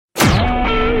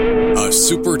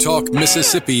SuperTalk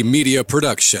Mississippi media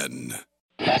production.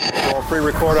 I'll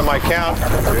pre-record on my count.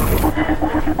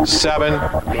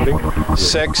 7,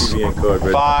 6,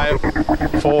 5,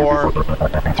 4,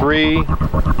 3,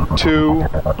 2.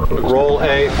 Roll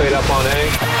A, fade up on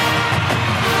A.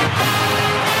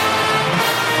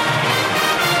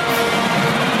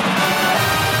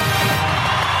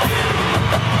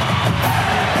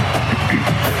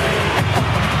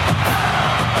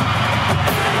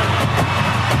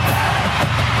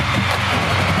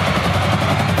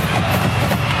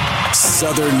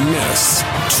 Southern Miss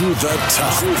to the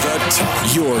top.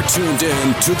 You're tuned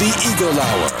in to the Eagle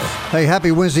Hour. Hey,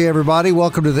 happy Wednesday, everybody.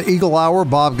 Welcome to the Eagle Hour.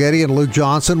 Bob Getty and Luke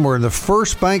Johnson. We're in the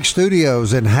First Bank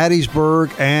Studios in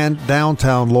Hattiesburg and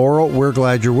downtown Laurel. We're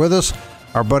glad you're with us.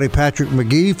 Our buddy Patrick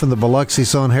McGee from the Biloxi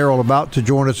Sun-Herald about to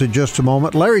join us in just a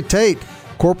moment. Larry Tate,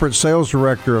 Corporate Sales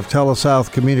Director of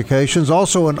TeleSouth Communications,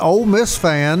 also an Ole Miss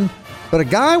fan, but a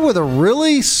guy with a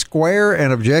really square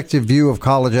and objective view of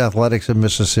college athletics in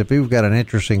Mississippi. We've got an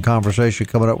interesting conversation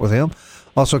coming up with him.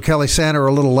 Also, Kelly Sander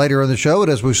a little later in the show.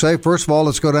 And as we say, first of all,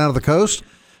 let's go down to the coast.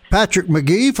 Patrick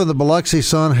McGee from the Biloxi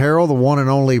Sun-Herald, the one and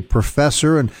only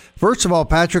professor. And first of all,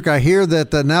 Patrick, I hear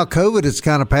that now COVID is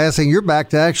kind of passing. You're back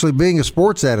to actually being a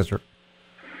sports editor.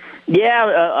 Yeah,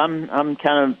 I'm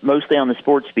kind of mostly on the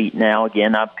sports beat now.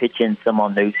 Again, I pitch in some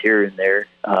on news here and there.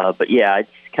 But yeah, it's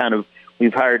kind of,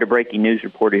 we've hired a breaking news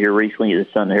reporter here recently at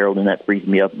the Sun-Herald, and that frees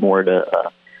me up more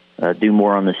to do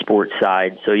more on the sports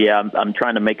side. So, yeah, I'm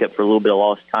trying to make up for a little bit of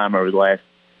lost time over the last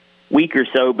week or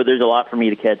so, but there's a lot for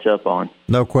me to catch up on.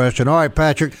 No question. All right,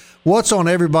 Patrick, what's on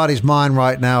everybody's mind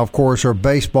right now, of course, are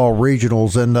baseball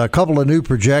regionals, and a couple of new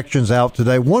projections out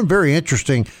today. One very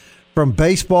interesting from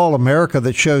Baseball America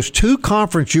that shows two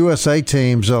Conference USA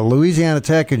teams, Louisiana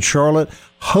Tech and Charlotte,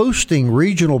 hosting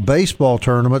regional baseball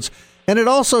tournaments. And it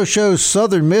also shows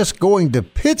Southern Miss going to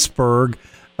Pittsburgh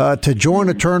to join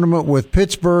a tournament with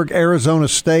Pittsburgh, Arizona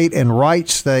State, and Wright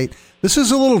State. This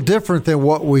is a little different than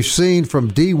what we've seen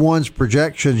from D1's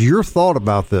projections. Your thought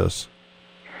about this?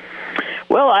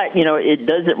 Well, it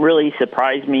doesn't really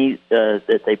surprise me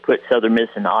that they put Southern Miss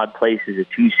in odd place as a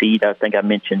 2 seed. I think I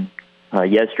mentioned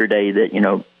yesterday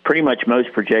that, pretty much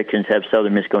most projections have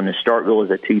Southern Miss going to Starkville as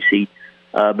a 2 seed.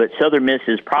 But Southern Miss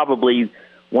is probably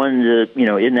one of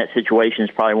the, in that situation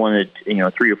is probably one of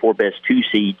the, 3 or 4 best 2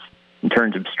 seeds in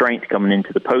terms of strength coming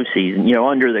into the postseason,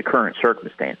 under the current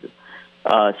circumstances.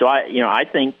 So I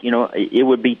think, it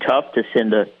would be tough to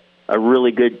send a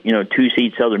really good, 2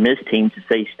 seed Southern Miss team to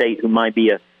say State, who might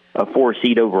be a 4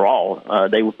 seed overall.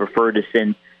 They would prefer to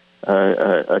send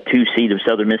a 2 seed of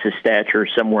Southern Miss's stature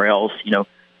somewhere else,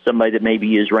 somebody that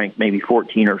maybe is ranked maybe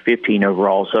 14 or 15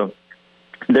 overall. So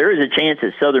there is a chance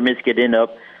that Southern Miss could end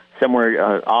up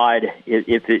somewhere odd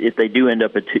if they do end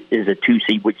up as a 2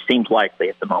 seed, which seems likely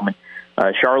at the moment.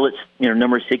 Charlotte's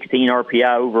number 16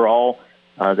 RPI overall.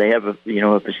 They have a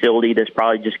facility that's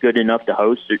probably just good enough to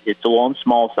host. It's a little on the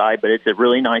small side, but it's a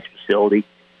really nice facility.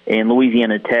 And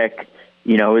Louisiana Tech,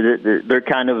 they're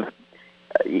kind of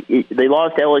they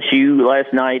lost LSU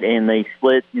last night, and they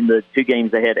split in the 2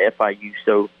 games they had FIU.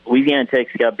 So Louisiana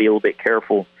Tech's got to be a little bit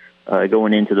careful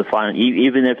going into the final,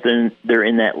 even if they're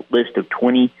in that list of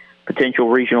 20 potential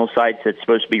regional sites that's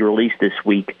supposed to be released this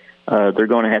week. They're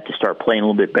going to have to start playing a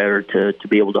little bit better to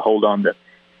be able to hold on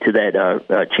to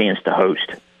that chance to host.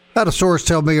 I had a source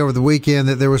tell me over the weekend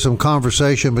that there was some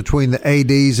conversation between the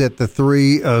ADs at the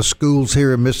 3 schools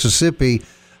here in Mississippi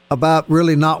about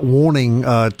really not wanting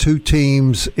 2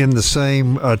 teams in the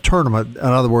same tournament. In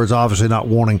other words, obviously not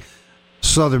wanting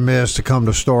Southern Miss to come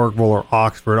to Starkville or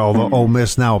Oxford, although Ole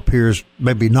Miss now appears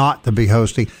maybe not to be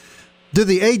hosting. Do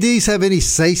the ADs have any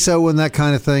say-so in that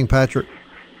kind of thing, Patrick?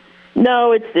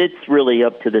 No, it's really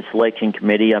up to the selection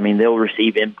committee. I mean, they'll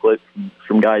receive input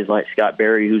from guys like Scott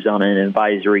Berry, who's on an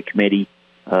advisory committee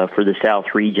for the South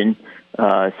region.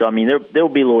 So, I mean, there'll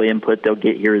be a little input they'll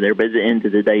get here or there, but at the end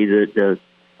of the day,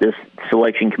 the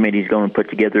selection committee is going to put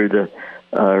together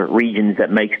the regions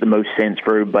that makes the most sense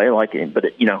for everybody. But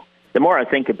the more I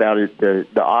think about it, the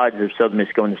odds of Southern Miss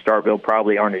going to Starkville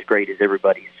probably aren't as great as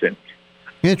everybody assumes.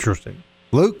 Interesting.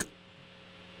 Luke?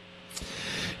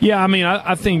 Yeah, I mean,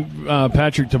 I think,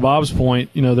 Patrick, to Bob's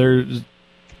point, there's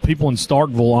people in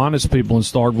Starkville, honest people in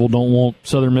Starkville, don't want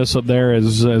Southern Miss up there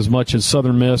as much as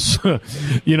Southern Miss,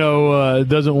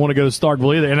 doesn't want to go to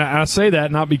Starkville either. And I say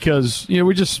that not because, we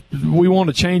want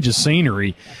to change the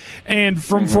scenery. And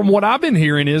from what I've been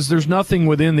hearing is there's nothing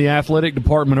within the athletic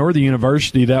department or the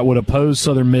university that would oppose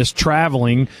Southern Miss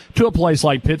traveling to a place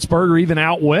like Pittsburgh or even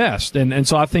out west. And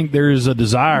so I think there is a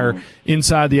desire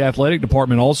inside the athletic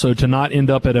department also to not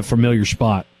end up at a familiar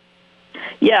spot.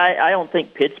 Yeah, I don't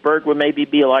think Pittsburgh would maybe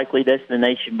be a likely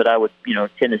destination, but I would,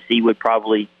 Tennessee would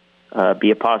probably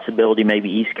be a possibility, maybe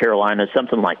East Carolina,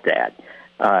 something like that.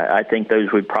 I think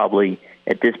those would probably,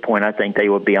 at this point, I think they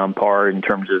would be on par in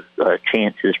terms of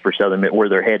chances for Southern Miss, where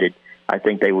they're headed. I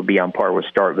think they would be on par with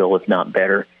Starkville, if not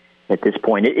better, at this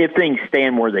point. If things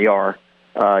stand where they are,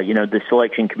 the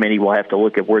selection committee will have to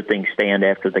look at where things stand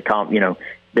after the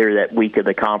they're that week of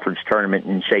the conference tournament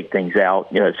and shake things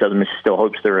out. Southern Miss still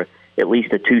hopes they're at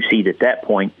least a 2 seed at that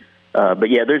point. But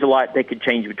yeah, there's a lot that could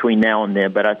change between now and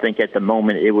then. But I think at the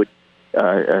moment it would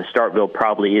Starkville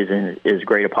probably isn't as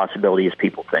great a possibility as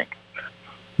people think.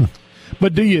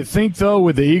 But do you think, though,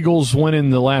 with the Eagles winning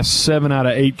the last 7 out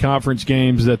of 8 conference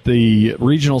games, that the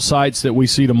regional sites that we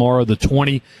see tomorrow, the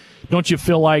 20, don't you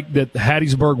feel like that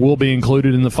Hattiesburg will be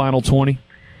included in the final 20?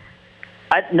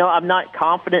 No, I'm not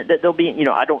confident that they'll be.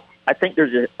 I think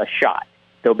there's a shot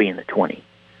they'll be in the 20.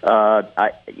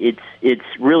 It's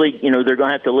really, they're going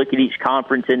to have to look at each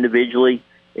conference individually.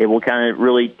 It will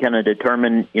really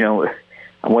determine,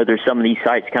 whether some of these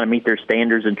sites kind of meet their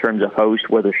standards in terms of host,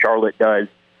 whether Charlotte does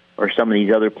or some of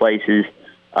these other places.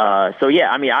 So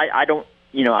yeah, I don't,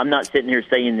 I'm not sitting here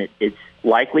saying that it's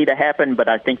likely to happen, but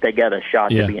I think they got a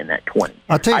shot to be in that 20.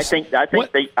 I think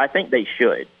they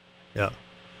should.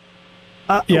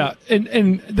 Yeah.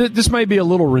 And this may be a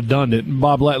little redundant,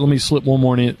 Bob. Let me slip one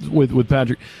more in with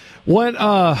Patrick. What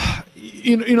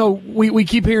we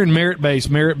keep hearing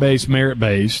merit-based,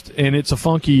 and it's a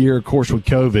funky year, of course, with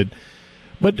COVID.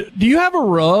 But do you have a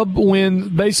rub when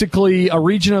basically a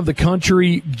region of the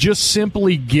country just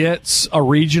simply gets a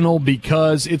regional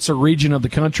because it's a region of the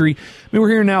country? We're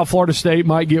hearing now Florida State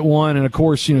might get one, and, of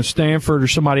course, Stanford or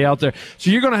somebody out there. So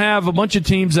you're going to have a bunch of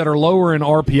teams that are lower in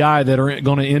RPI that are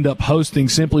going to end up hosting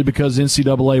simply because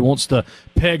NCAA wants to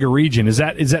peg a region. Is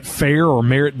that fair or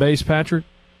merit-based, Patrick?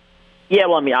 Yeah,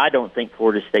 well, I don't think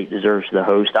Florida State deserves the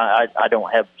host. I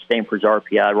don't have Stanford's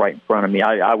RPI right in front of me.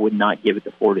 I would not give it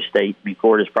to Florida State.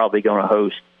 Florida's probably going to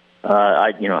host.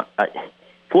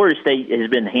 Florida State has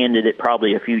been handed it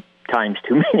probably a few times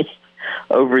too many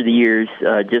over the years,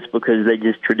 just because they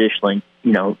just traditionally,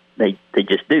 they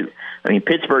just do.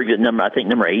 Pittsburgh's at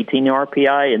number 18 in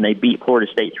RPI, and they beat Florida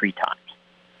State 3 times.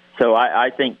 So I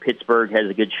think Pittsburgh has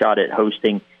a good shot at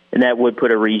hosting, and that would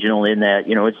put a regional in that.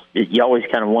 You always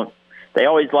kind of want. They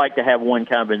always like to have one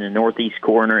kind of in the northeast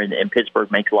corner, and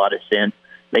Pittsburgh makes a lot of sense.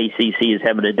 The ACC is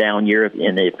having a down year,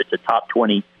 and if it's a top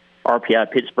 20 RPI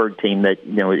Pittsburgh team that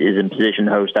is in position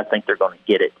to host, I think they're going to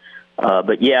get it.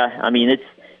 But yeah,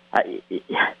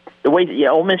 the way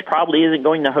Ole Miss probably isn't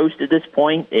going to host at this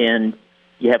point, and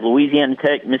you have Louisiana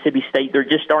Tech, Mississippi State. They're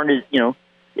just starting to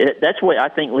that's what I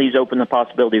think leaves open the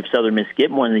possibility of Southern Miss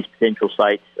getting one of these potential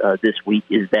sites this week.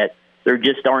 Is that there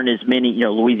just aren't as many,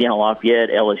 Louisiana Lafayette,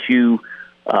 LSU.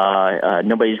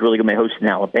 Nobody's really going to be hosting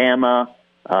Alabama.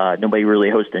 Nobody really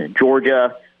hosting in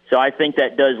Georgia. So I think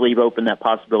that does leave open that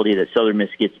possibility that Southern Miss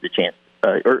gets the chance,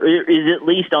 or is at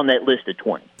least on that list of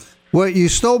 20. Well, you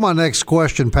stole my next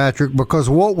question, Patrick, because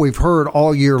what we've heard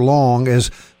all year long is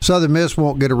Southern Miss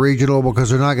won't get a regional because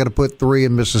they're not going to put 3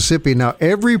 in Mississippi. Now,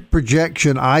 every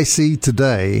projection I see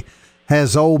today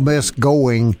has Ole Miss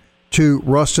going to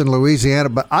Ruston, Louisiana.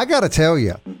 But I got to tell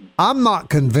you, I'm not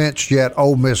convinced yet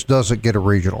Ole Miss doesn't get a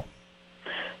regional.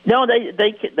 No,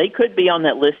 they could be on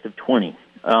that list of 20.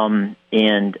 And,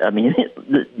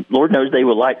 Lord knows they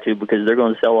would like to, because they're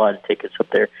going to sell a lot of tickets up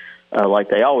there like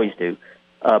they always do.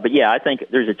 But, yeah, I think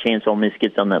there's a chance Ole Miss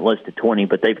gets on that list of 20,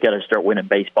 but they've got to start winning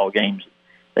baseball games.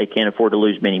 They can't afford to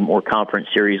lose many more conference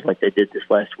series like they did this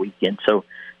last weekend. So,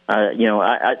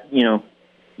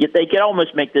 they could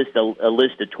almost make this a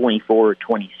list of 24 or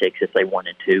 26 if they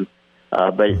wanted to.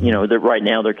 But right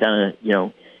now they're kind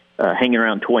of, hanging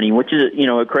around 20, which is,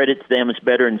 a credit to them. It's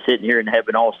better than sitting here and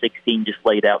having all 16 just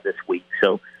laid out this week.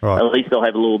 So At least they'll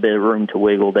have a little bit of room to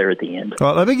wiggle there at the end.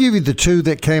 Well, let me give you the 2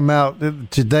 that came out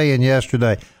today and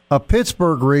yesterday. A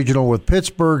Pittsburgh regional with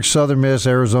Pittsburgh, Southern Miss,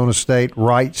 Arizona State,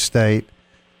 Wright State.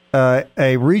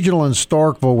 A regional in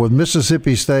Starkville with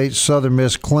Mississippi State, Southern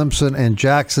Miss, Clemson, and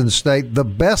Jackson State. The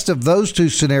best of those 2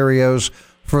 scenarios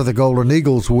for the Golden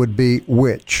Eagles would be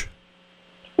which?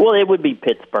 Well, it would be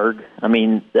Pittsburgh.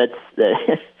 That's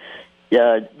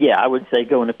I would say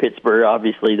going to Pittsburgh.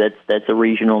 Obviously, that's a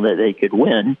regional that they could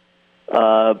win.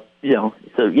 I don't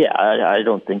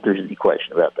think there's any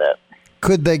question about that.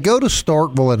 Could they go to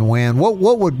Starkville and win?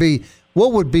 What would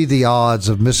be the odds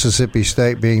of Mississippi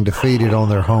State being defeated on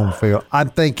their home field? I'm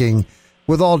thinking,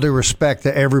 with all due respect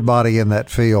to everybody in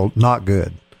that field, not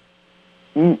good.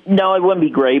 No, it wouldn't be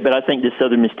great, but I think the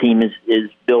Southern Miss team is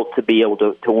built to be able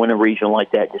to win a regional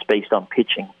like that just based on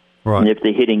pitching. Right. And if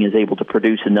the hitting is able to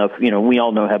produce enough, we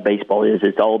all know how baseball is.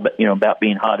 It's all about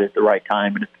being hot at the right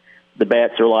time. And if the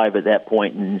bats are live at that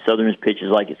point and Southern Miss pitches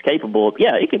like it's capable of,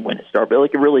 it can win at Starkville.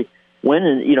 It can really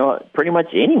win, pretty much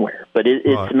anywhere. But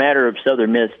it's a matter of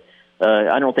Southern Miss.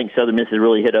 I don't think Southern Miss has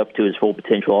really hit up to his full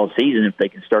potential all season. If they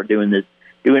can start doing it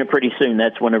pretty soon,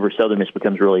 that's whenever Southern Miss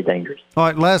becomes really dangerous. All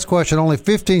right, last question. Only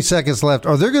 15 seconds left.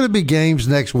 Are there going to be games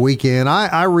next weekend?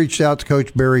 I reached out to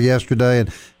Coach Berry yesterday, and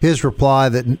his reply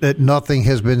that nothing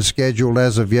has been scheduled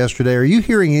as of yesterday. Are you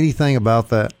hearing anything about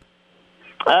that?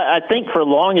 I think for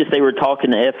long as they were talking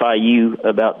to FIU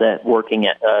about that working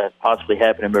at possibly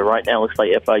happening, but right now it looks like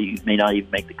FIU may not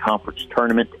even make the conference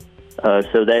tournament.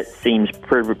 So that seems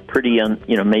pretty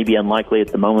maybe unlikely at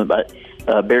the moment. But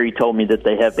Barry told me that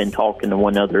they have been talking to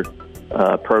one other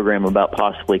program about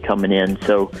possibly coming in.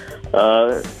 So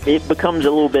it becomes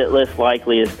a little bit less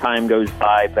likely as time goes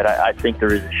by. But I think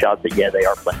there is a shot that, they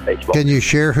are playing baseball. Can you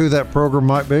share who that program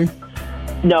might be?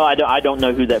 No, I don't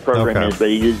know who that program is, but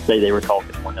he did say they were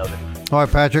talking to one other. All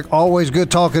right, Patrick, always good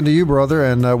talking to you, brother,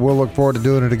 and we'll look forward to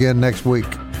doing it again next week.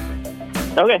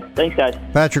 Okay, thanks, guys.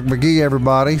 Patrick McGee,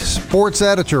 everybody, sports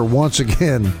editor once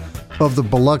again of the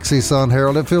Biloxi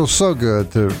Sun-Herald. It feels so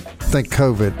good to think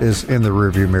COVID is in the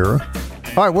rearview mirror.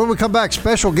 All right, when we come back,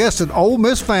 special guest, an Ole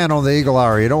Miss fan on the Eagle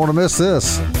Hour. You don't want to miss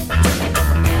this.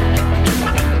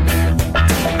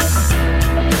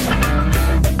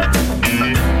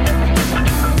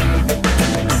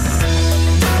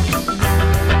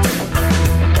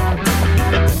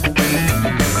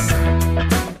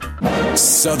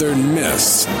 Southern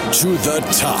Miss to the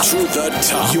top. To the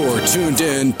top. You're tuned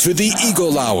in to the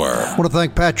Eagle Hour. I want to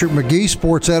thank Patrick McGee,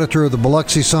 sports editor of the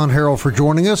Biloxi Sun-Herald, for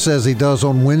joining us as he does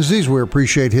on Wednesdays. We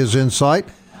appreciate his insight.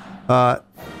 We've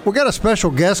got a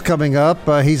special guest coming up.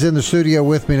 He's in the studio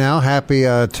with me now. Happy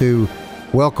to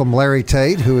welcome Larry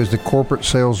Tate, who is the corporate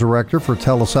sales director for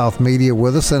TeleSouth Media,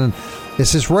 with us. And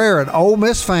this is rare, an Ole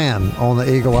Miss fan on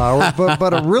the Eagle Hour,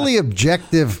 but a really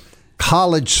objective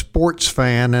college sports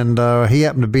fan, and he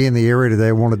happened to be in the area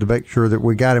today. Wanted to make sure that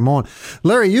we got him on.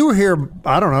 Larry, you were here,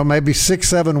 I don't know, maybe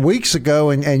 6-7 weeks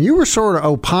ago, and you were sort of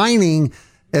opining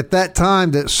at that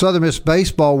time that Southern Miss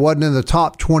baseball wasn't in the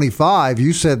top 25.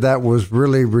 You said that was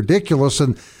really ridiculous,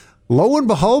 and lo and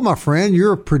behold, my friend,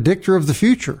 you're a predictor of the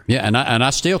future. Yeah, and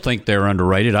I still think they're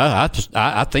underrated.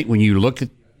 I think when you look at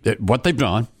what they've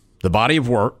done, the body of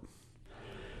work,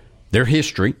 their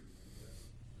history,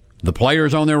 the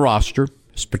players on their roster,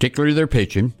 particularly their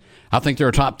pitching, I think they're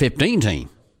a top 15 team.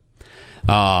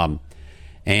 I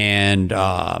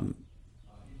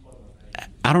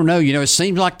don't know. It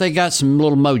seems like they got some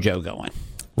little mojo going.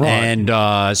 Right.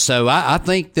 And so I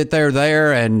think that they're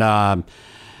there. And, I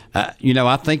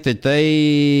think that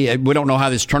we don't know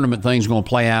how this tournament thing's going to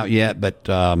play out yet, but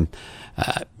I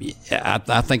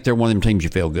think they're one of them teams you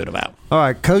feel good about. All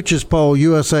right, coaches poll,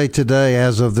 USA Today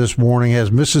as of this morning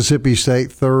has Mississippi State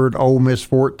 3rd, Ole Miss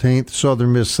 14th,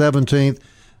 Southern Miss 17th.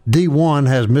 D1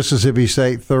 has Mississippi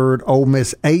State 3rd, Ole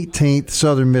Miss 18th,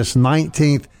 Southern Miss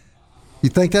 19th. You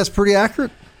think that's pretty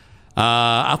accurate?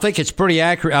 I think it's pretty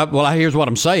accurate. Well, here's what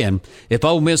I'm saying. If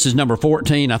Ole Miss is number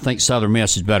 14, I think Southern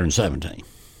Miss is better than 17.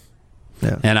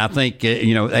 Yeah. And I think,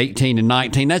 18 and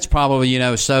 19, that's probably,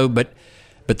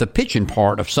 but the pitching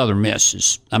part of Southern Miss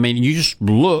is, you just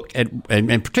look at,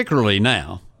 and particularly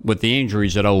now with the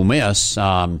injuries at Ole Miss,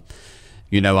 I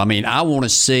want to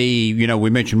see, we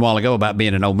mentioned a while ago about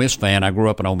being an Ole Miss fan. I grew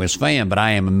up an Ole Miss fan, but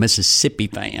I am a Mississippi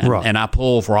fan. Right. And I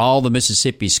pull for all the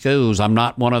Mississippi schools. I'm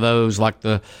not one of those like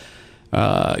the,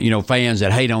 fans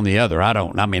that hate on the other. I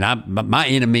don't. My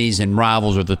enemies and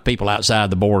rivals are the people outside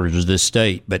the borders of this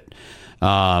state. But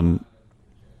I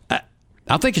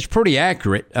think it's pretty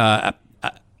accurate.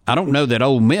 I don't know that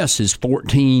Ole Miss is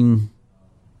 14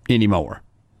 anymore.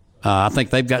 I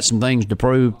think they've got some things to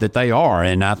prove that they are,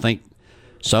 and I think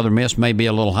Southern Miss may be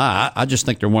a little high. I just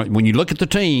think they're one. When you look at the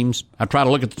teams, I try to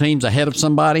look at the teams ahead of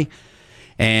somebody,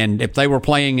 and if they were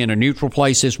playing in a neutral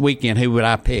place this weekend, who would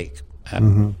I pick?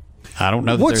 I don't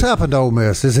know. What's happened to Ole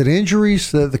Miss? Is it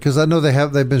injuries? Because I know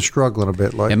they've been struggling a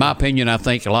bit lately. In my opinion, I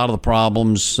think a lot of the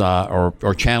problems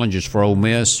or challenges for Ole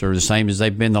Miss are the same as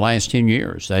they've been the last 10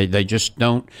 years. They just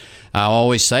don't. I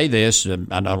always say this.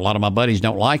 I know a lot of my buddies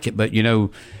don't like it, but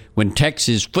when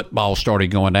Texas football started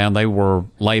going down, they were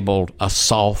labeled a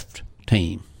soft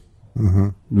team. Mm-hmm.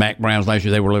 Mac Brown's last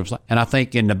year, they were labeled, and I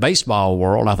think in the baseball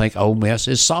world, I think Ole Miss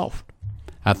is soft.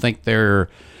 I think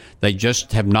they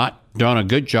just have not done a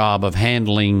good job of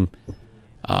handling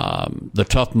the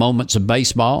tough moments of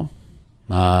baseball.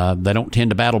 They don't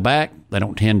tend to battle back. They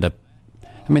don't tend to.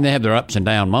 They have their ups and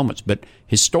down moments, but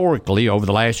historically, over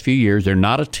the last few years, they're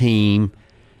not a team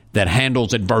that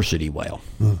handles adversity well.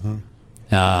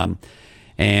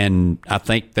 And I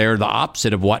think they're the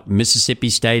opposite of what Mississippi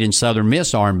State and Southern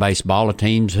Miss are in baseball, are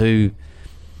teams who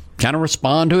kind of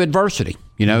respond to adversity.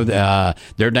 You know,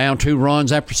 they're down 2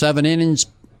 runs after 7 innings.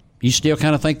 You still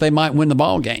kind of think they might win the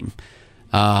ball game.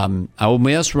 Ole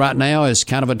Miss right now is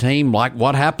kind of a team like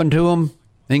what happened to them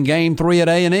in Game 3 at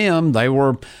A&M. They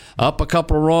were up a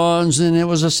couple of runs, and it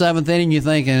was the 7th inning. You're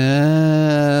thinking,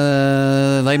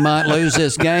 they might lose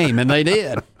this game, and they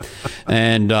did.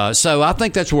 And so I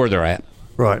think that's where they're at.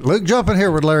 Right. Luke, jump in here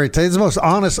with Larry T. He's the most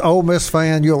honest Ole Miss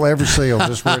fan you'll ever see on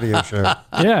this radio show.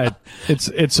 Yeah,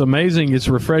 it's amazing. It's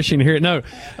refreshing to hear it. No,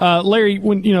 Larry,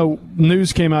 when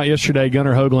news came out yesterday,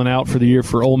 Gunnar Hoagland out for the year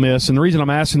for Ole Miss, and the reason I'm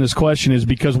asking this question is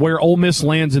because where Ole Miss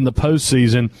lands in the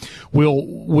postseason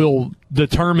will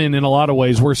determine in a lot of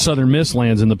ways where Southern Miss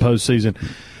lands in the postseason.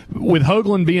 With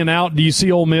Hoagland being out, do you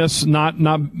see Ole Miss not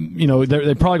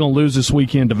they're probably going to lose this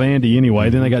weekend to Vandy anyway.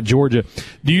 Then they got Georgia.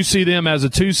 Do you see them as a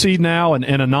 2 seed now and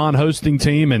a non-hosting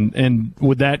team? And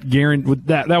would that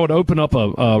would open up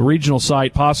a regional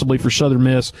site possibly for Southern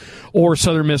Miss, or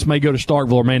Southern Miss may go to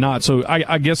Starkville or may not. So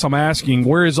I guess I'm asking,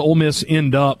 where does Ole Miss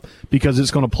end up, because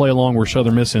it's going to play along where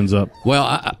Southern Miss ends up?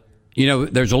 Well,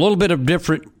 there's a little bit of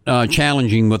different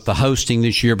challenging with the hosting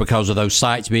this year because of those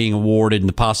sites being awarded and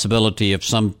the possibility of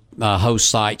some host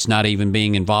sites not even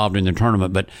being involved in the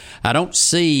tournament. But I don't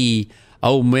see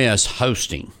Ole Miss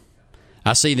hosting.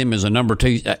 I see them as a number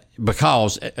 2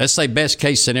 because, let's say best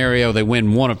case scenario, they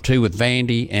win 1 of 2 with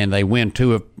Vandy and they win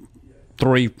 2 of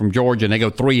 3 from Georgia, and they go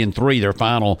 3-3 their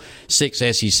final 6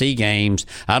 SEC games.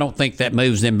 I don't think that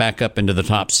moves them back up into the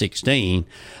top 16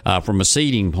 from a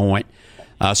seeding point.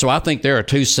 So I think they're a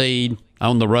 2 seed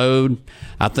on the road.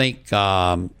 I think,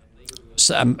 I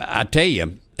tell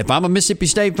you, if I'm a Mississippi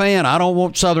State fan, I don't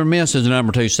want Southern Miss as a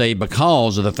number 2 seed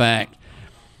because of the fact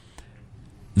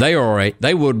they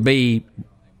would be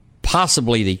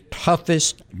possibly the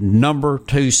toughest number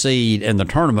 2 seed in the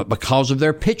tournament because of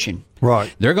their pitching.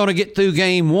 Right. They're going to get through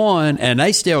Game 1, and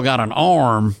they still got an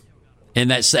arm. And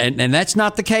that's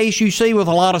not the case you see with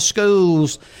a lot of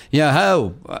schools. We're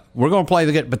going to play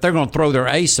the good, but they're going to throw their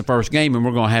ace the first game, and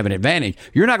we're going to have an advantage.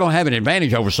 You're not going to have an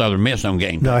advantage over Southern Miss on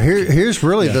game. No, here's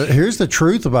the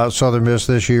truth about Southern Miss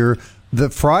this year. The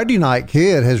Friday night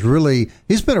kid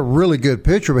he's been a really good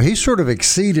pitcher, but he's sort of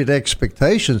exceeded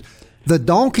expectations. The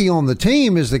donkey on the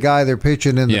team is the guy they're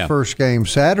pitching in the first game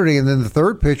Saturday, and then the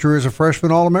third pitcher is a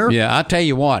freshman All-American. Yeah, I tell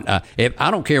you what, if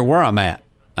I don't care where I'm at.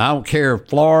 I don't care if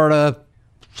Florida,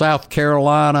 South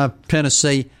Carolina,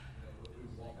 Tennessee.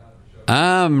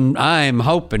 I am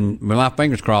hoping, with my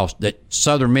fingers crossed, that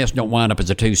Southern Miss don't wind up as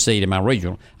a 2 seed in my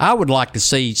regional. I would like to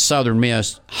see Southern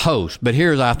Miss host, but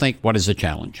here's, I think, what is the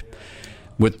challenge.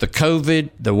 With the COVID,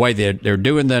 the way they're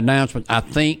doing the announcement, I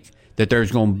think that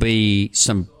there's going to be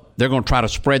they're going to try to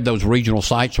spread those regional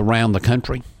sites around the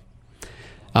country.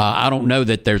 I don't know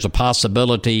that there's a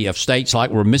possibility of states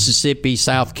like where Mississippi,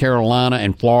 South Carolina,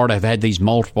 and Florida have had these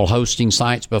multiple hosting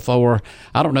sites before.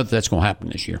 I don't know that that's going to happen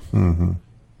this year. Mm-hmm.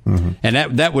 Mm-hmm.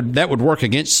 And that would work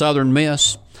against Southern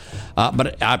Miss.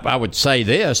 But I would say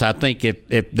this. I think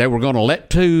if they were going to let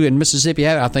 2 in Mississippi,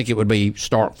 I think it would be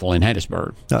Starkville and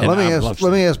Hattiesburg.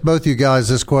 Let me ask both you guys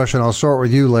this question. I'll start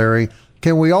with you, Larry.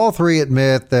 Can we all 3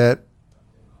 admit that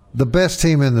the best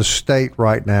team in the state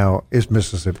right now is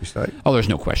Mississippi State? Oh, there's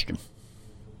no question.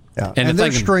 Yeah. And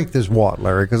their strength is what,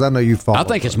 Larry? Because I know you follow. I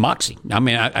think it's moxie. I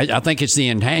mean, I think it's the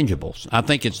intangibles. I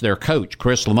think it's their coach,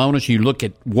 Chris Lemonis. You look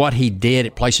at what he did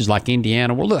at places like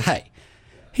Indiana. Well, look, hey,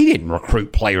 he didn't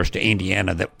recruit players to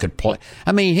Indiana that could play.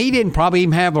 I mean, he didn't probably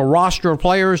even have a roster of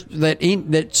players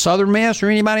that Southern Miss or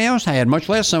anybody else had, much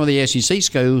less some of the SEC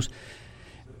schools.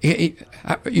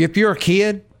 If you're a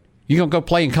kid, you're going to go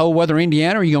play in cold weather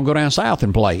Indiana, or you're going to go down south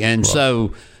and play. And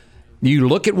so you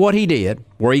look at what he did,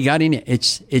 where he got in.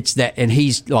 It's that, and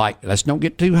he's like, let's don't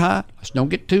get too high, let's don't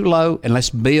get too low, and let's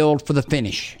build for the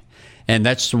finish. And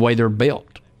that's the way they're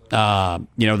built. They got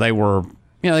a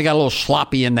little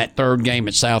sloppy in that third game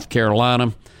at South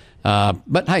Carolina.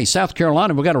 But hey, South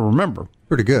Carolina, we got to remember,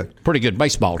 pretty good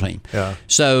baseball team. Yeah.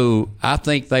 So I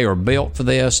think they are built for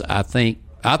this. I think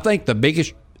the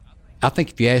biggest. I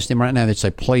think if you ask them right now, they'd say,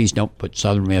 please don't put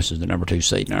Southern Miss as the number 2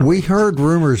 seed. We heard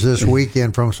rumors this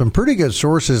weekend from some pretty good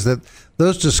sources that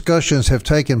those discussions have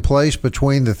taken place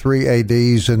between the 3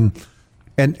 ADs,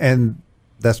 and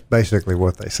that's basically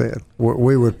what they said.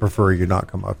 We would prefer you not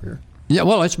come up here. Yeah,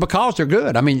 well, it's because they're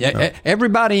good. I mean,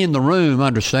 everybody in the room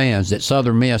understands that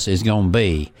Southern Miss is going to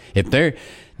be, if they're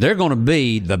going to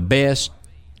be the best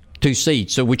 2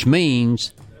 seeds. So which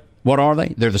means, what are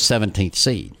they? They're the 17th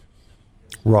seed.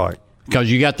 Right. Because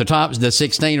you got the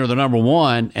 16 or the number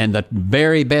 1, and the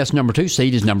very best number 2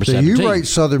 seed is number 17. You rate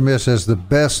Southern Miss as the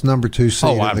best number 2 seed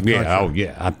in the country.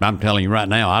 I'm telling you right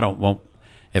now, I don't want.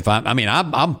 If I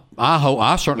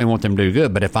certainly want them to do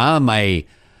good. But if I'm a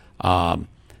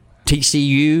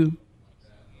TCU,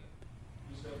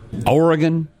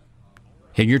 Oregon,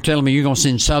 and you're telling me you're going to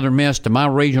send Southern Miss to my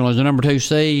regional as the number 2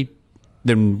 seed,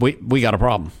 then we got a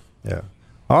problem. Yeah.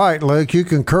 All right, Luke, you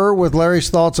concur with Larry's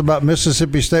thoughts about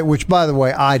Mississippi State, which, by the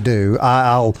way, I do.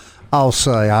 I'll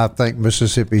say I think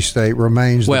Mississippi State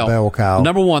remains the bell cow.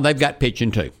 Number 1, they've got pitching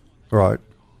too. Right.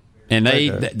 And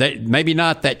they maybe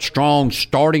not that strong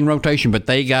starting rotation, but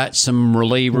they got some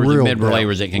relievers and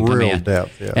mid-relievers that can come in.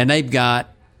 Depth, yeah. And they've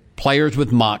got players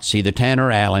with moxie, the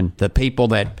Tanner Allen, the people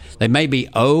that they may be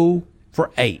 0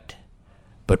 for 8,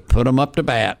 but put them up to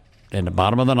bat in the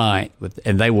bottom of the ninth,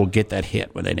 and they will get that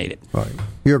hit when they need it. Right.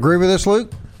 You agree with this,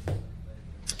 Luke?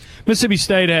 Mississippi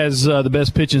State has the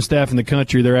best pitching staff in the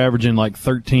country. They're averaging like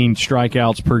 13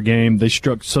 strikeouts per game. They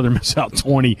struck Southern Miss out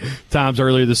 20 times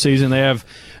earlier this season. They have,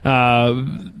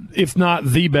 if not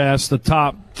the best, the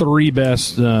top 3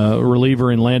 best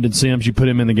reliever in Landon Sims. You put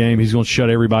him in the game, he's going to shut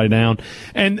everybody down.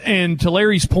 And to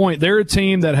Larry's point, they're a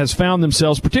team that has found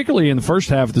themselves, particularly in the first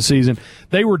half of the season,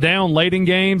 they were down late in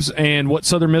games, and what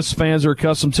Southern Miss fans are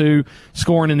accustomed to,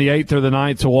 scoring in the 8th or the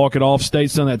 9th to walk it off.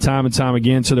 State's done that time and time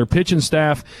again. So their pitching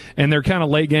staff and their kind of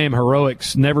late game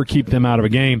heroics never keep them out of a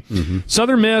game. Mm-hmm.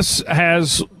 Southern Miss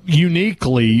has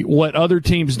uniquely what other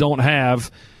teams don't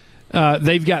have.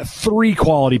 They've got 3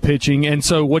 quality pitching, and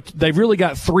so they've really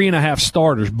got 3.5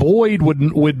 starters. Boyd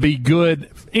would be good.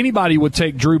 Anybody would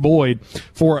take Drew Boyd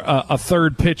for a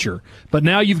third pitcher. But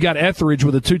now you've got Etheridge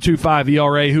with a 2.25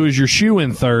 ERA, who is your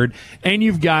shoe-in third, and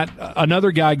you've got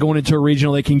another guy going into a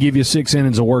regional that can give you 6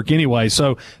 innings of work anyway.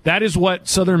 So that is what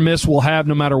Southern Miss will have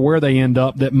no matter where they end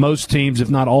up, that most teams, if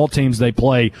not all teams they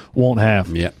play, won't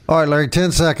have. Yeah. All right, Larry,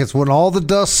 10 seconds. When all the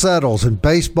dust settles and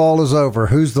baseball is over,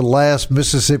 who's the last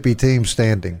Mississippi team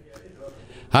standing?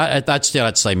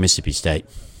 I'd say Mississippi State.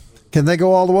 Can they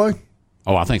go all the way?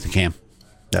 Oh, I think they can.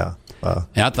 Yeah.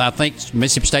 I think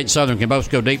Mississippi State and Southern can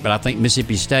both go deep, but I think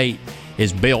Mississippi State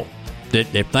is built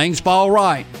that if things fall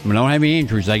right, we don't have any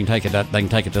injuries, they can take it. They can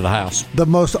take it to the house. The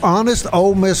most honest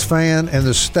Ole Miss fan in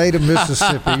the state of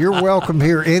Mississippi. You're welcome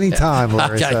here anytime,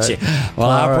 Larry. I got you. Well,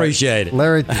 I appreciate it,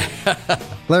 Larry.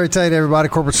 Larry Tate, everybody,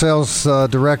 corporate sales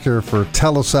director for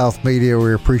TeleSouth Media.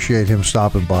 We appreciate him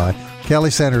stopping by. Kelly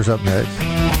Sanders up next.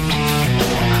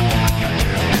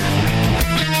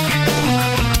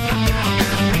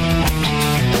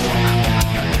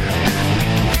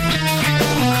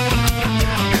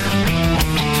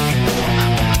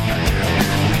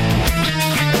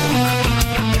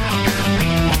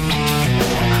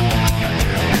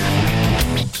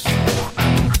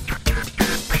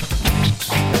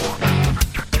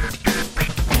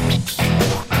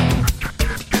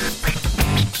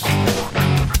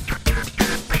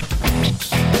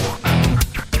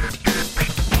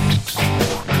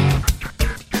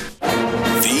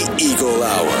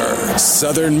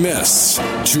 Southern Miss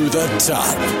to the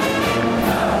top.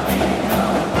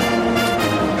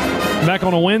 Back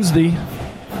on a Wednesday.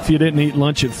 If you didn't eat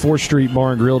lunch at 4th Street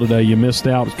Bar and Grill today, you missed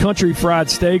out. Country fried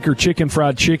steak or chicken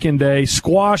fried chicken day,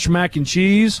 squash, mac and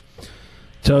cheese,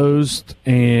 toast,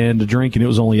 and a drink, and it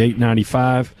was only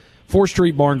 $8.95. 4th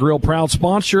Street Bar and Grill, proud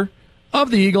sponsor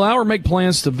of the Eagle Hour. Make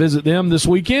plans to visit them this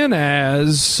weekend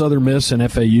as Southern Miss and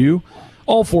FAU.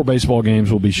 All 4 baseball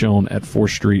games will be shown at 4th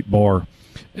Street Bar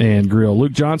and Grill.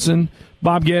 Luke Johnson,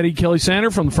 Bob Getty, Kelly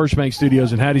Sander from the First Bank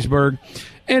Studios in Hattiesburg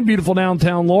and beautiful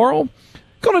downtown Laurel.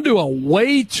 Going to do a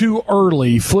way too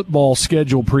early football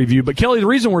schedule preview. But, Kelly, the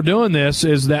reason we're doing this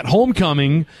is that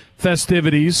homecoming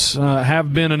festivities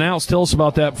have been announced. Tell us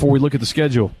about that before we look at the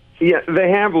schedule. Yeah, they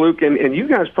have, Luke, and you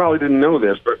guys probably didn't know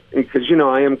this, but because,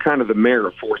 I am kind of the mayor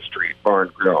of 4th Street Bar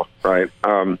and Grill, right?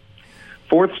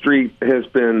 4th Street has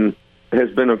been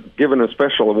given a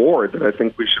special award that I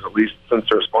think we should at least, since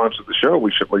they're a sponsor of the show, we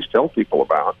should at least tell people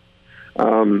about.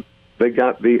 They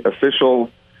got the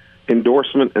official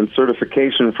endorsement and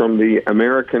certification from the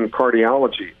American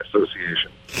Cardiology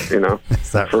Association,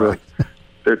 Is that for right?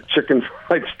 Their chicken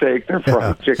fried steak, their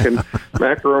fried chicken,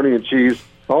 macaroni and cheese,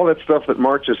 all that stuff that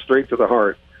marches straight to the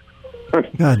heart.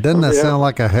 God, doesn't that sound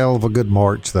like a hell of a good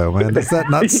march, though, man? Does that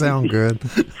not sound good?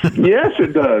 Yes,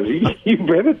 it does. You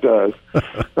bet it does.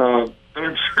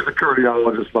 I'm sure the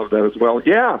cardiologists love that as well.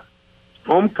 Yeah,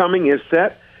 homecoming is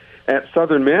set at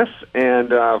Southern Miss, and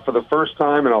for the first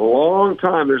time in a long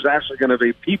time, there's actually going to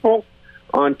be people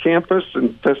on campus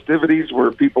and festivities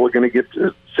where people are going to get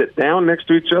to sit down next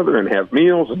to each other and have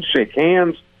meals and shake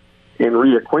hands and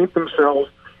reacquaint themselves.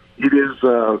 it is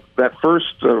that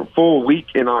first full week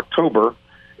in October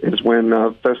is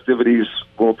when festivities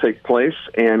will take place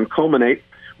and culminate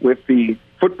with the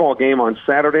football game on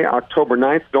Saturday, October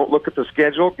 9th. Don't look at the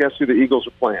schedule. Guess who the Eagles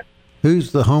are playing?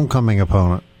 Who's the homecoming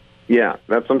opponent? Yeah,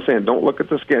 that's what I'm saying. Don't look at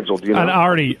the schedule. Do you know?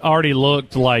 I already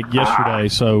looked like yesterday,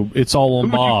 so it's all on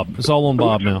Bob. It's all on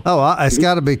Bob now. Oh, it's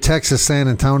got to be Texas San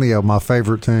Antonio, my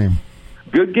favorite team.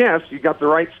 Good guess. You got the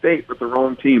right state, but the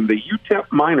wrong team. The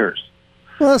UTEP Miners.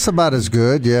 Well, that's about as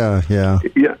good. Yeah. Yeah,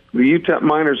 the UTEP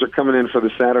Miners are coming in for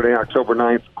the Saturday, October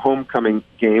 9th homecoming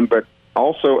game, but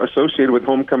also associated with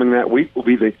homecoming that week will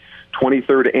be the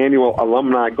 23rd annual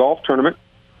Alumni Golf Tournament,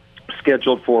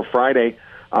 scheduled for Friday,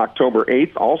 October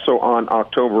 8th. Also on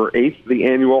October 8th, the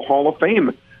annual Hall of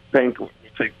Fame banquet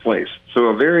will take place. So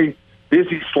a very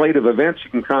busy slate of events.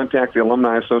 You can contact the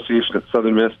Alumni Association at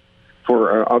Southern Miss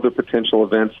for other potential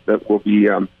events that will be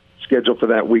scheduled for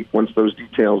that week once those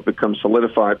details become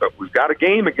solidified. But we've got a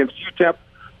game against UTEP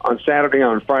on Saturday,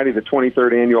 on Friday, the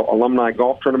 23rd annual Alumni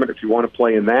Golf Tournament. If you want to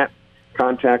play in that,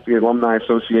 contact the Alumni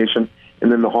Association.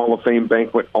 And then the Hall of Fame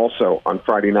banquet also on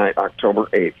Friday night, October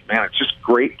 8th. Man, it's just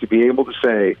great to be able to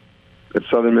say that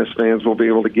Southern Miss fans will be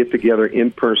able to get together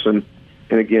in person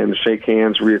and, again, shake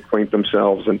hands, reacquaint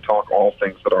themselves, and talk all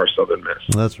things that are Southern Miss.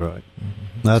 That's right.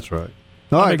 That's right.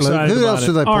 All right, Luke, who else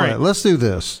do they play? Right. Let's do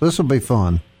this. This will be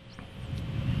fun.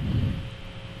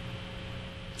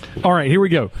 All right, here we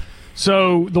go.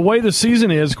 So the way the season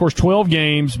is, of course, 12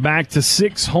 games, back to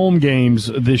 6 home games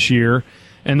this year.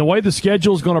 And the way the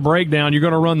schedule is going to break down, you're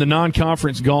going to run the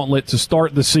non-conference gauntlet to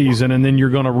start the season, and then you're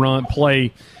going to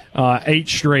play 8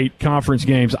 straight conference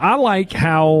games. I like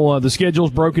how the schedule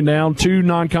is broken down: 2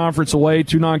 non-conference away,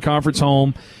 2 non-conference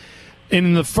home. And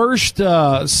in the first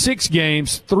 6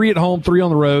 games, 3 at home, 3 on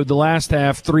the road. The last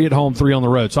half, 3 at home, 3 on the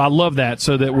road. So I love that,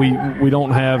 so that we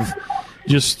don't have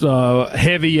just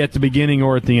heavy at the beginning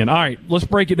or at the end. All right, let's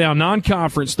break it down.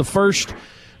 Non-conference, the first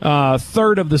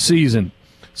third of the season.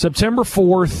 September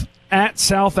 4th at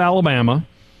South Alabama.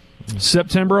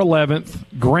 September 11th,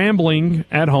 Grambling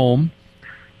at home.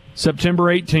 September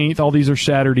 18th, all these are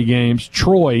Saturday games,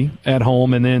 Troy at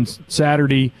home. And then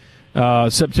Saturday,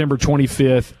 September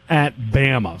 25th at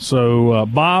Bama. So,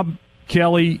 Bob,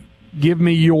 Kelly, give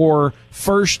me your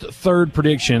first third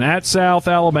prediction. At South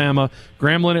Alabama,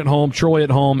 Grambling at home, Troy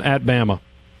at home, at Bama.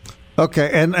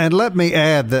 Okay, and let me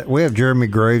add that we have Jeremy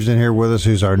Graves in here with us,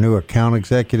 who's our new account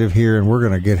executive here, and we're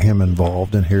going to get him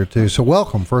involved in here too. So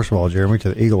welcome, first of all, Jeremy,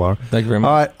 to the Eagle Hour. Thank you very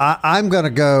much. All right, I'm going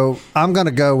to go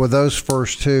with those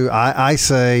first 2. I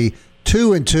say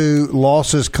 2-2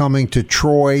 losses coming to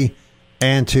Troy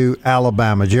and to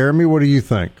Alabama. Jeremy, what do you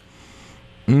think?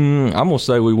 I'm going to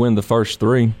say we win the first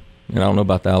 3. And I don't know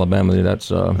about the Alabama.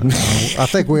 That's. I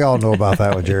think we all know about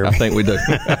that one, Jeremy. I think we do.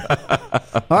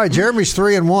 All right, Jeremy's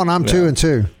 3-1. I'm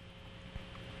 2-2.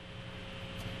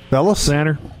 Fellas,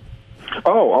 Sander.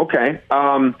 Oh, okay.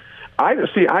 I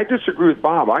disagree with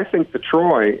Bob. I think the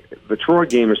Troy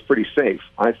game is pretty safe.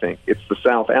 I think it's the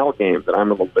South Al game that I'm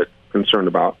a little bit concerned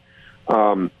about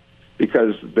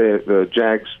because the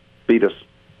Jags beat us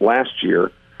last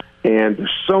year. And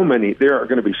there are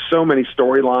going to be so many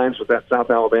storylines with that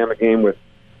South Alabama game with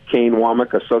Kane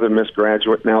Womack, a Southern Miss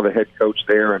graduate, now the head coach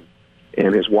there,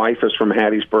 and his wife is from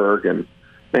Hattiesburg, and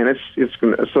man, it's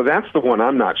gonna, so that's the one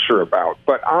I'm not sure about.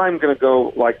 But I'm going to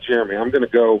go like Jeremy. I'm going to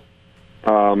go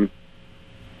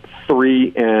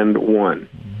 3-1.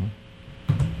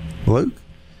 Luke?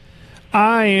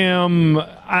 I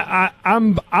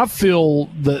feel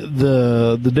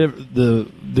the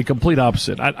complete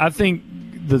opposite. I think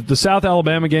the South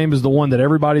Alabama game is the one that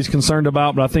everybody's concerned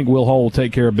about, but I think Will Hull will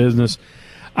take care of business.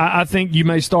 I think you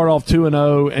may start off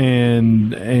 2-0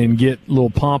 and get a little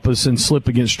pompous and slip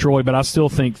against Troy, but I still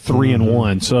think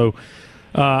 3-1. So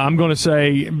I'm going to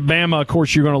say Bama. Of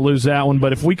course, you're going to lose that one,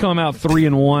 but if we come out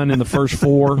 3-1 in the first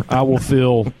 4, I will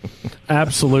feel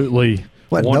absolutely.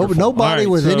 Nobody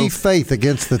with any faith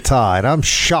against the Tide. I'm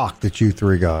shocked at you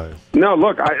 3 guys. No,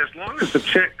 look, as long as the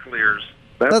check clears.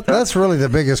 That's really the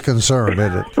biggest concern,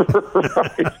 isn't it?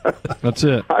 Right. That's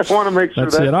it. I want to make sure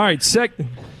that's it. All right,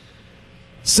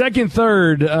 second,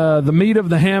 third, the meat of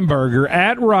the hamburger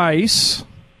at Rice,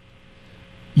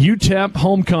 UTEP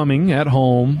homecoming at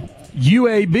home,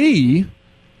 UAB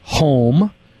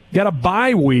home. Got a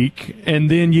bye week, and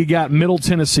then you got Middle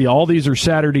Tennessee. All these are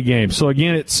Saturday games. So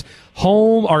again, it's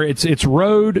home or it's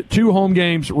road, 2 home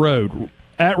games, road.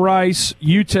 At Rice,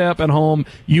 UTEP at home,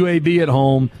 UAB at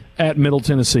home, at Middle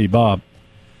Tennessee. Bob.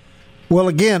 Well,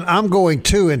 again, I'm going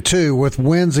 2-2 with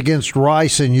wins against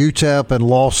Rice and UTEP and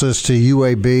losses to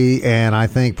UAB, and I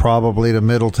think probably to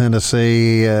Middle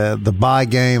Tennessee. The bye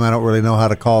game, I don't really know how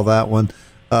to call that one.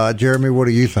 Jeremy, what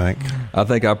do you think? I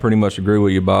think I pretty much agree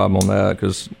with you, Bob, on that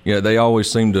because they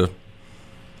always seem to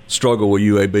struggle with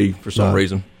UAB for some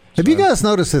reason. Have you guys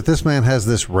noticed that this man has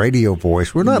this radio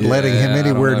voice? We're not letting him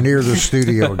anywhere near the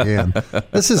studio again.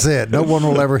 This is it. No one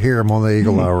will ever hear him on the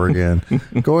Eagle Hour again.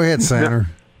 Go ahead, Sander.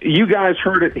 You guys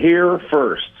heard it here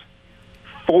first.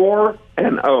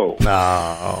 4-0. No.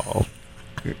 All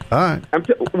right.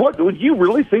 What would you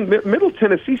really think? Middle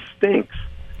Tennessee stinks.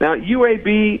 Now,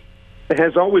 UAB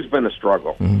has always been a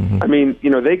struggle. I mean,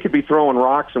 they could be throwing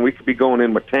rocks and we could be going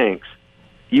in with tanks.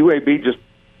 UAB just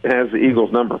has the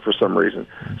Eagles' number for some reason.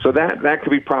 So that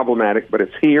could be problematic, but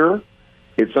it's here.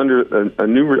 It's under a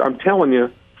new – I'm telling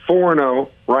you, 4-0,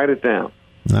 write it down.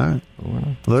 All right.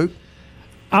 Luke?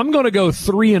 I'm going to go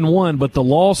 3-1, but the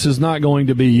loss is not going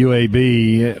to be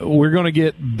UAB. We're going to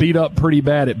get beat up pretty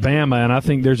bad at Bama, and I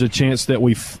think there's a chance that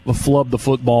we flub the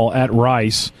football at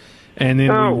Rice. And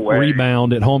then we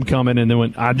rebound at homecoming, and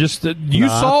then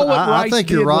saw what Rice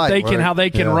did, how they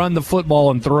can run the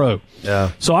football and throw.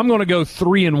 Yeah. So I'm going to go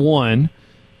 3-1,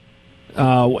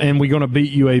 and we're going to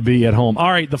beat UAB at home.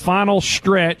 All right, the final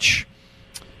stretch: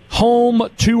 home,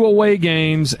 2 away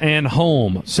games, and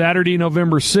home. Saturday,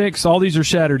 November 6th. All these are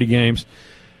Saturday games.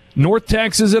 North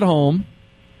Texas at home,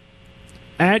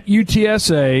 at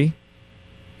UTSA,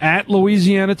 at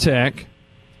Louisiana Tech,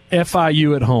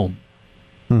 FIU at home.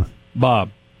 Bob.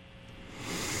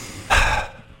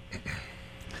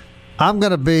 I'm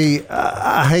going to be,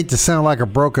 I hate to sound like a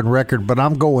broken record, but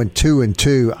I'm going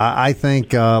 2-2. I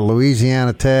think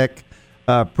Louisiana Tech,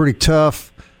 pretty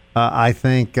tough. I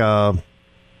think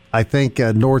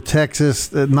North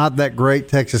Texas, not that great.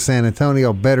 Texas San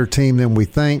Antonio, better team than we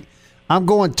think. I'm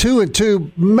going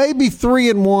 2-2, maybe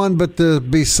 3-1, but to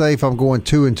be safe, I'm going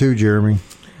 2-2, Jeremy.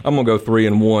 I'm going to go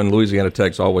 3-1. Louisiana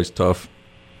Tech's always tough.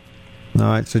 All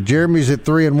right, so Jeremy's at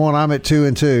 3-1. I'm at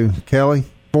 2-2. Kelly,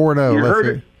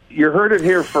 4-0. You heard it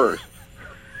here first.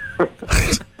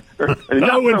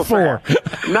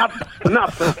 0-4. Not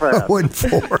so fast.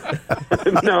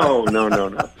 0-4. No.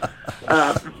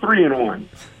 3-1.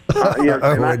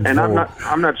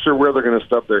 I'm not sure where they're going to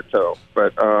stub their toe,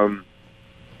 but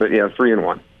yeah, 3-1.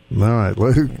 All right,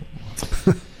 Luke.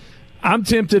 I'm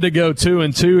tempted to go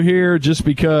 2-2 here just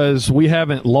because we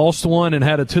haven't lost one and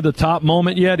had a to-the-top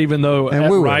moment yet, even though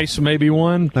at Rice maybe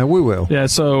one. And we will. Yeah,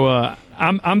 so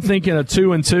I'm thinking a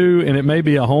 2-2, and it may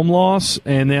be a home loss,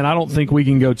 and then I don't think we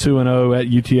can go 2-0 at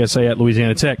UTSA at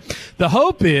Louisiana Tech. The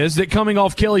hope is that coming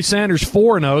off Kelly Sanders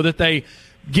 4-0 that they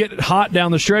get hot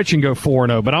down the stretch and go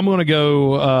 4-0, but I'm going to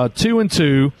go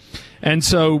 2-2, and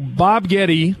so Bob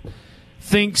Getty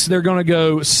thinks they're going to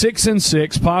go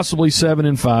 6-6, possibly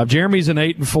 7-5. Jeremy's an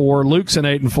 8-4, Luke's an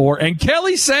 8-4, and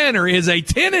Kelly Sander is a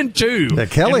 10-2. Yeah,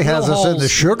 Kelly has us in the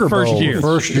Sugar Bowl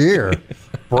first year.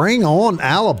 Bring on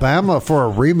Alabama for a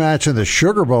rematch in the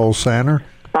Sugar Bowl, Sander.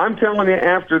 I'm telling you,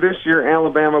 after this year,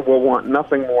 Alabama will want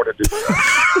nothing more to do.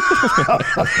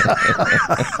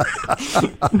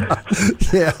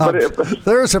 Yeah,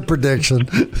 there's a prediction.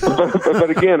 But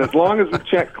again, as long as the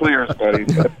check clears, buddy,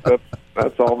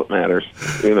 that's all that matters.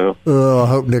 Oh, I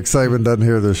hope Nick Saban doesn't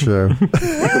hear this show.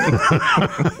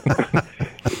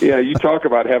 Yeah, you talk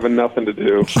about having nothing to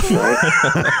do, right?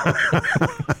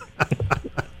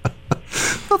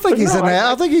 I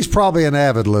think he's probably an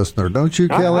avid listener, don't you,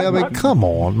 Kelly? I mean, come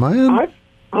on, man.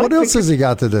 What else has he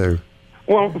got to do?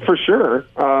 Well, for sure.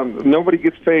 Nobody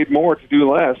gets paid more to do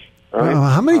less. Right?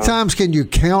 How many times can you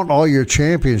count all your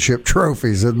championship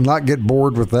trophies and not get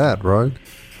bored with that, right?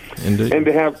 Indeed. And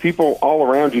to have people all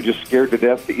around you just scared to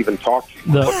death to even talk to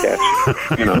you, look at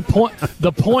you.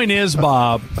 The point is,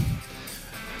 Bob,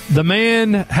 the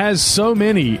man has so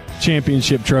many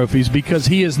championship trophies because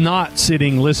he is not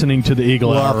sitting listening to the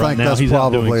Eagle Hour right now. I think that's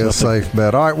probably a safe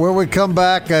bet. All right, when we come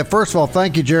back, first of all,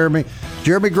 thank you, Jeremy.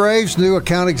 Jeremy Graves, new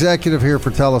account executive here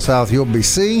for TeleSouth. You'll be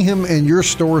seeing him in your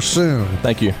store soon.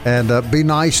 Thank you. And be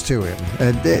nice to him.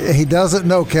 And he doesn't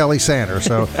know Kelly Sander,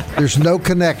 so there's no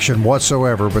connection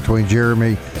whatsoever between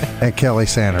Jeremy and Kelly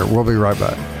Sander. We'll be right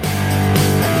back.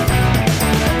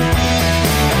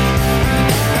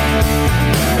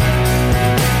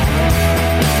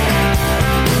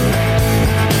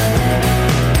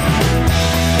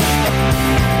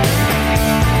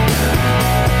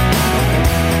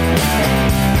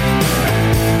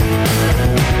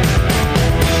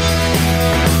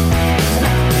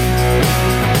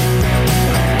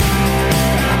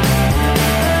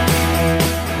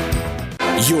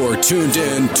 You're tuned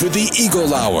in to the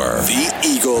Eagle Hour. The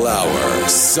Eagle Hour.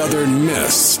 Southern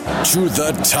Miss to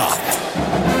the top.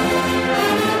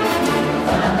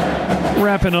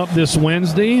 Wrapping up this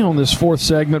Wednesday on this fourth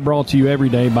segment brought to you every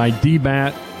day by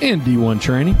DBAT and D1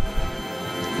 Training.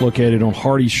 located on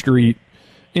Hardy Street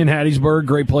in Hattiesburg.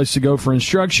 Great place to go for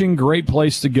instruction. Great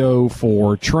place to go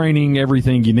for training.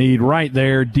 Everything you need right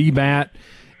there. DBAT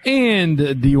and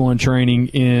D1 training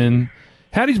in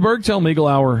Hattiesburg. Tell them Eagle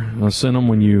Hour send them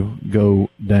when you go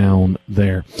down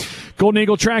there. Golden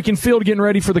Eagle Track and Field getting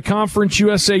ready for the Conference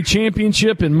USA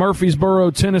Championship in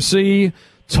Murfreesboro, Tennessee,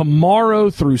 tomorrow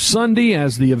through Sunday.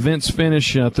 As the events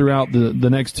finish throughout the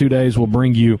next 2 days, we'll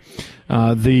bring you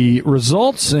the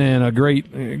results,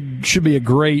 and should be a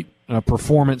great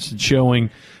performance and showing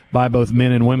by both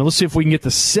men and women. Let's see if we can get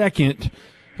the second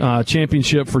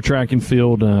championship for track and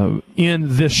field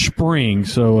in this spring.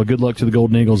 So good luck to the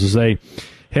Golden Eagles as they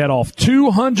head off.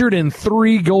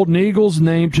 203 Golden Eagles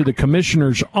named to the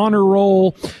Commissioner's Honor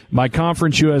Roll by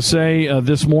Conference USA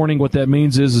this morning. What that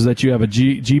means is that you have a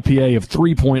GPA of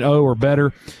 3.0 or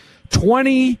better.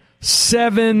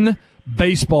 27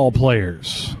 baseball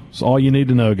players. That's all you need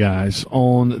to know, guys,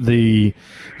 on the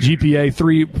GPA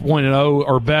 3.0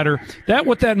 or better.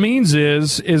 What that means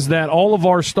is that all of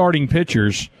our starting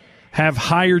pitchers have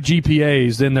higher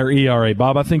GPAs than their ERA.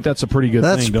 Bob, I think that's a pretty good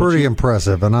thing. That's pretty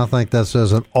impressive, and I think that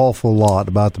says an awful lot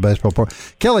about the baseball program.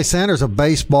 Kelly Sanders, a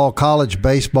college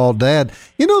baseball dad.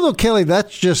 You know, though, Kelly,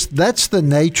 that's the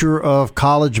nature of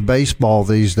college baseball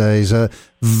these days. A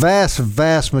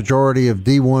vast majority of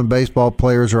D1 baseball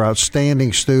players are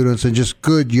outstanding students and just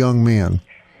good young men.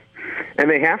 And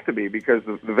they have to be, because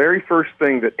the very first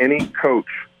thing that any coach,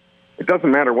 it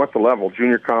doesn't matter what the level,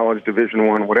 junior college, Division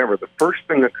I, whatever, the first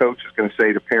thing the coach is going to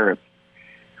say to parents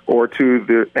or to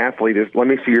the athlete is, let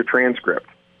me see your transcript.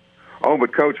 Oh,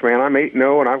 but coach, man, I'm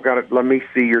 8-0 and I've got it. Let me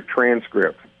see your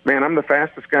transcript. Man, I'm the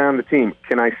fastest guy on the team.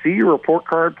 Can I see your report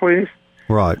card, please?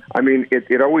 Right. I mean,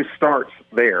 it always starts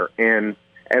there. And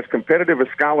as competitive as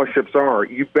scholarships are,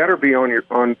 you better be on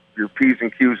your P's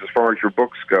and Q's as far as your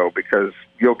books go, because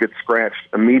you'll get scratched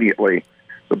immediately.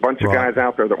 A bunch of guys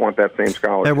out there that want that same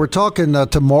scholarship. And we're talking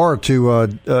tomorrow to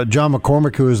John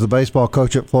McCormick, who is the baseball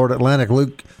coach at Florida Atlantic.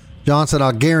 Luke Johnson,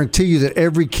 I'll guarantee you that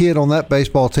every kid on that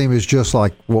baseball team is just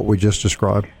like what we just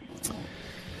described.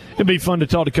 It'd be fun to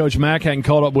talk to Coach Mack. Hadn't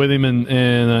caught up with him in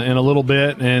a little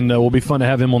bit, and will be fun to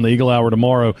have him on the Eagle Hour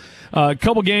tomorrow. A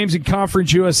couple games in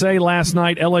Conference USA last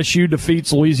night. LSU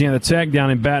defeats Louisiana Tech down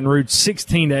in Baton Rouge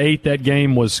 16-8. That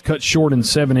game was cut short in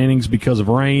 7 innings because of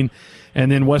rain. And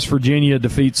then West Virginia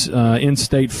defeats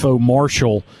in-state foe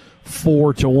Marshall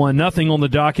 4-1. Nothing on the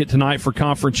docket tonight for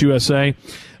Conference USA.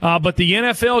 But the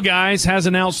NFL, guys, has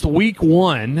announced week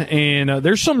 1, and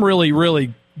there's some really,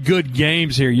 really good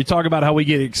games here. You talk about how we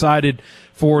get excited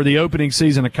for the opening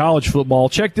season of college football.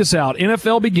 Check this out.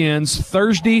 NFL begins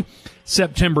Thursday,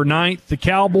 September 9th. The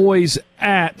Cowboys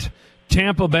at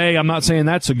Tampa Bay. I'm not saying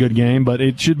that's a good game, but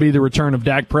it should be the return of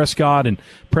Dak Prescott and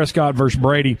Prescott versus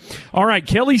Brady. All right,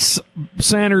 Kelly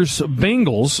Sanders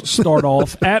Bengals start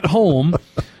off at home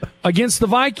against the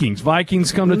Vikings.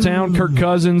 Vikings come to town. Kirk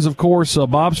Cousins, of course,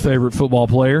 Bob's favorite football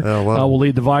player, will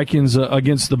lead the Vikings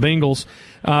against the Bengals.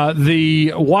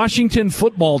 The Washington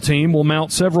football team will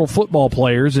mount several football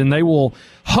players, and they will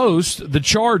host the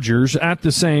Chargers at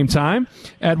the same time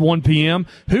at 1 p.m.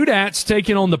 Houdat's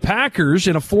taking on the Packers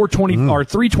in a 3:25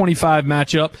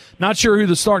 matchup. Not sure who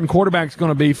the starting quarterback is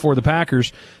going to be for the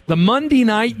Packers. The Monday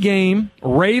night game,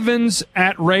 Ravens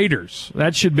at Raiders.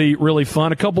 That should be really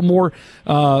fun. A couple more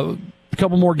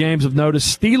games of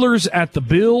notice. Steelers at the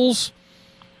Bills.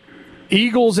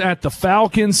 Eagles at the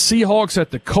Falcons, Seahawks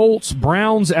at the Colts,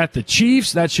 Browns at the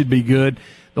Chiefs. That should be good.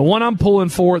 The one I'm pulling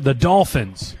for, the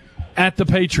Dolphins at the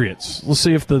Patriots. We'll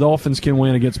see if the Dolphins can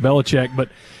win against Belichick. But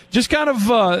just kind of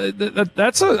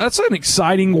that's an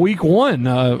exciting week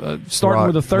 1, starting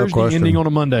with a Thursday, ending on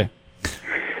a Monday.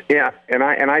 Yeah, and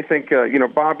I think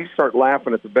Bob, you start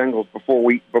laughing at the Bengals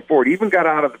before it even got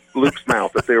out of Luke's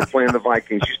mouth that they were playing the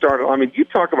Vikings. You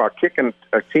talk about kicking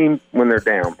a team when they're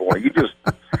down, boy. You just.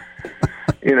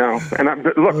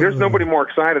 Look, there's nobody more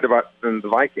excited than the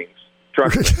Vikings.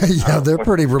 Trust me. Yeah, they're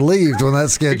pretty relieved when that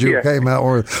schedule came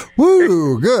out.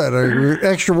 Woo, good. An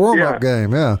extra warm-up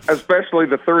game, yeah. Especially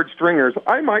the third stringers.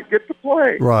 I might get to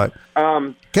play. Right.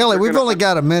 Kelly, we've only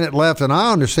got a minute left, and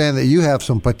I understand that you have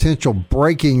some potential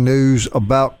breaking news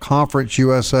about Conference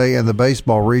USA and the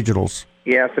baseball regionals.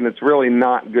 Yes, and it's really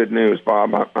not good news,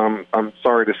 Bob. I'm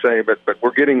sorry to say, but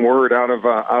we're getting word out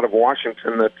of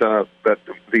Washington that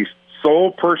the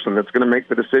sole person that's going to make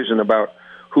the decision about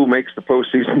who makes the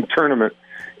postseason tournament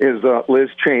is Liz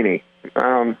Cheney.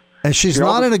 And she's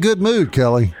not in a good mood,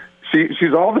 Kelly.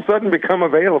 She's all of a sudden become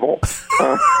available.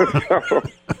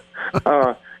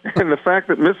 And the fact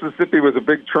that Mississippi was a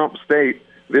big Trump state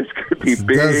This could be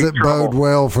big Doesn't trouble. bode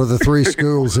well for the three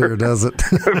schools here, does it?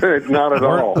 Not at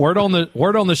all. Word on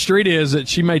the street is that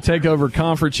she may take over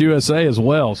Conference USA as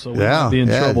well. So we might be in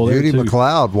trouble there Judy too.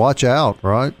 McLeod, watch out,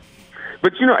 right?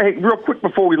 But, hey, real quick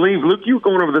before we leave, Luke, you were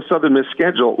going over the Southern Miss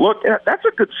schedule. Look, that's a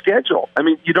good schedule. I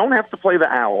mean, you don't have to play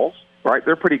the Owls, right?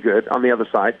 They're pretty good on the other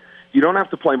side. You don't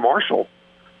have to play Marshall.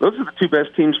 Those are the two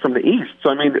best teams from the East. So,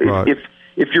 I mean, right.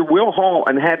 if you're Will Hall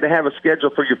and had to have a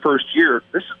schedule for your first year,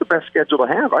 this is the best schedule to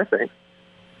have, I think.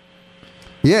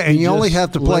 Yeah, and you only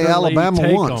have to play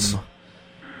Alabama once.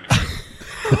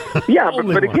 Yeah,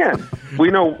 but again,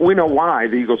 we know why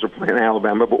the Eagles are playing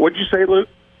Alabama. But what'd you say, Luke?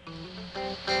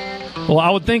 Well, I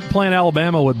would think playing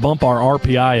Alabama would bump our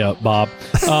RPI up, Bob.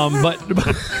 But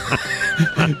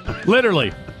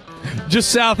literally,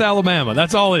 just South Alabama.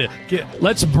 That's all it is.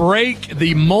 Let's break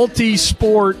the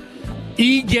multi-sport,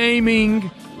 e-gaming,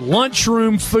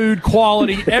 lunchroom food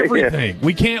quality, everything.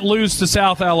 We can't lose to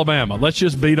South Alabama. Let's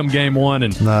just beat them game one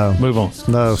and move on.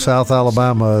 No, South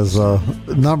Alabama is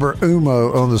number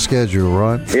uno on the schedule,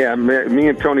 right? Yeah, me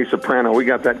and Tony Soprano, we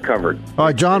got that covered. All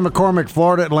right, John McCormick,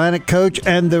 Florida Atlantic coach,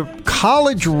 and the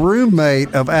college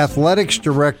roommate of athletics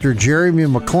director Jeremy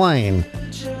McClain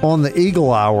on the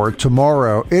Eagle Hour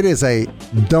tomorrow. It is a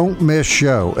don't-miss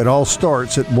show. It all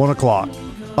starts at 1 o'clock.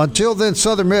 Until then,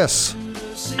 Southern Miss.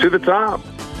 To the top.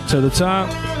 To the top.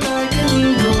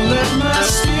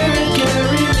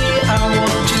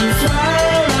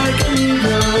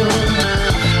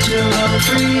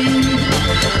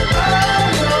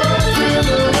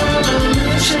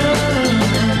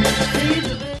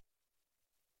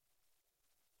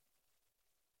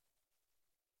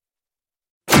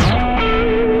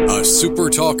 A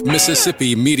SuperTalk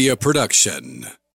Mississippi media production.